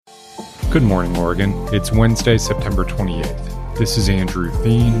Good morning, Oregon. It's Wednesday, September 28th. This is Andrew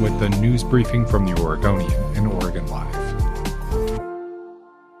Thien with the news briefing from the Oregonian and Oregon Live.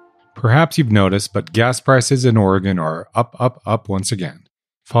 Perhaps you've noticed, but gas prices in Oregon are up once again.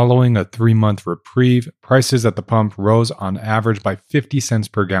 Following a 3-month reprieve, prices at the pump rose on average by 50 cents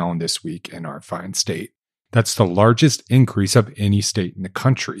per gallon this week in our fine state. That's the largest increase of any state in the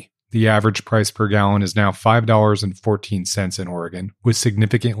country. The average price per gallon is now $5.14 in Oregon, with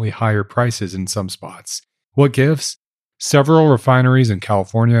significantly higher prices in some spots. What gives? Several refineries in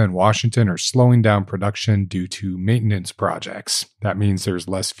California and Washington are slowing down production due to maintenance projects. That means there's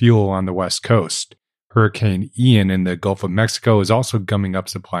less fuel on the West Coast. Hurricane Ian in the Gulf of Mexico is also gumming up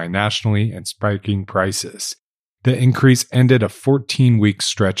supply nationally and spiking prices. The increase ended a 14-week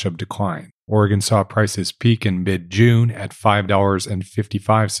stretch of decline. Oregon saw prices peak in mid-June at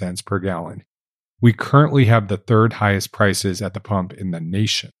 $5.55 per gallon. We currently have the third highest prices at the pump in the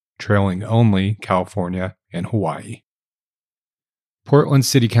nation, trailing only California and Hawaii. Portland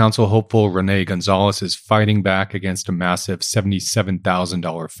City Council hopeful Rene Gonzalez is fighting back against a massive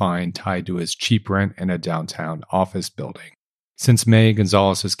 $77,000 fine tied to his cheap rent in a downtown office building. Since May,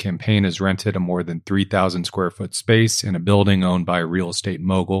 Gonzalez's campaign has rented a more than 3,000 square foot space in a building owned by real estate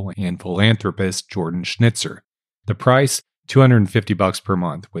mogul and philanthropist Jordan Schnitzer. The price, $250 per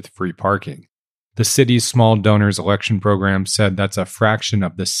month with free parking. The city's small donors election program said that's a fraction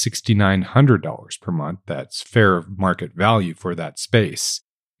of the $6,900 per month that's fair market value for that space.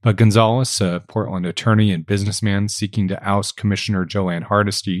 But Gonzalez, a Portland attorney and businessman seeking to oust Commissioner Joanne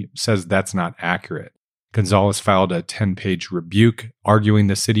Hardesty, says that's not accurate. Gonzalez filed a 10-page rebuke, arguing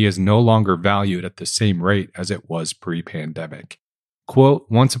the city is no longer valued at the same rate as it was pre-pandemic. Quote,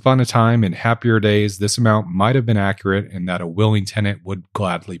 once upon a time, in happier days, this amount might have been accurate and that a willing tenant would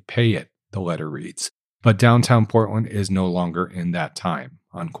gladly pay it, the letter reads. But downtown Portland is no longer in that time,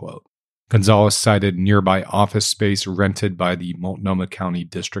 unquote. Gonzalez cited nearby office space rented by the Multnomah County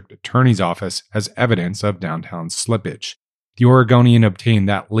District Attorney's Office as evidence of downtown slippage. The Oregonian obtained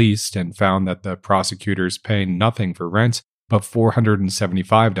that lease and found that the prosecutors pay nothing for rent, but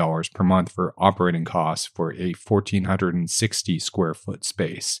 $475 per month for operating costs for a 1,460 square foot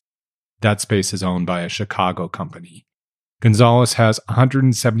space. That space is owned by a Chicago company. Gonzalez has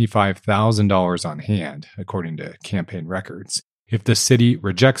 $175,000 on hand, according to campaign records. If the city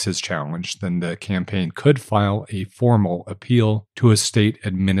rejects his challenge, then the campaign could file a formal appeal to a state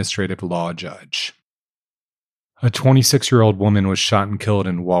administrative law judge. A 26-year-old woman was shot and killed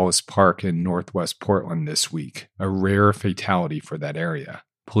in Wallace Park in northwest Portland this week, a rare fatality for that area.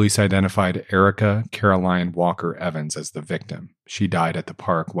 Police identified Erica Caroline Walker Evans as the victim. She died at the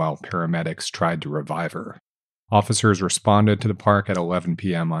park while paramedics tried to revive her. Officers responded to the park at 11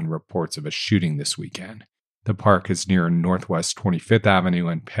 p.m. on reports of a shooting this weekend. The park is near Northwest 25th Avenue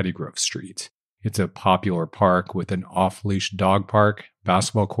and Pettygrove Street. It's a popular park with an off-leash dog park,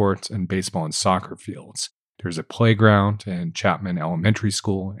 basketball courts, and baseball and soccer fields. There's a playground, and Chapman Elementary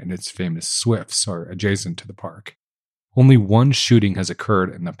School and its famous Swifts are adjacent to the park. Only one shooting has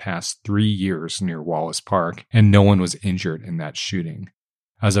occurred in the past 3 years near Wallace Park, and no one was injured in that shooting.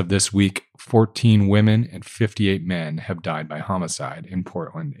 As of this week, 14 women and 58 men have died by homicide in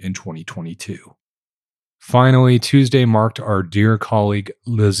Portland in 2022. Finally, Tuesday marked our dear colleague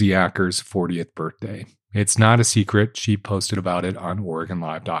Lizzie Acker's 40th birthday. It's not a secret, she posted about it on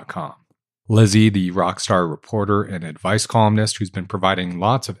OregonLive.com. Lizzie, the rock star reporter and advice columnist who's been providing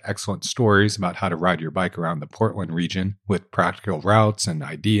lots of excellent stories about how to ride your bike around the Portland region with practical routes and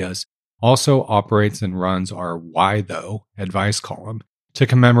ideas, also operates and runs our Why Though advice column. To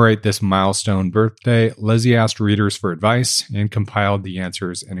commemorate this milestone birthday, Lizzie asked readers for advice and compiled the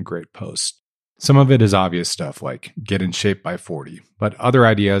answers in a great post. Some of it is obvious stuff like get in shape by 40, but other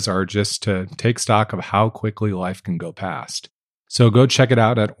ideas are just to take stock of how quickly life can go past. So go check it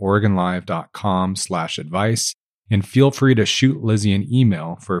out at OregonLive.com/advice and feel free to shoot Lizzie an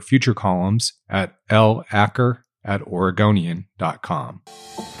email for future columns at lacker@oregonian.com.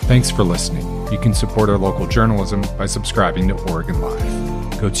 Thanks for listening. You can support our local journalism by subscribing to Oregon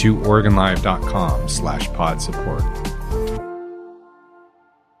Live. Go to OregonLive.com/pod support.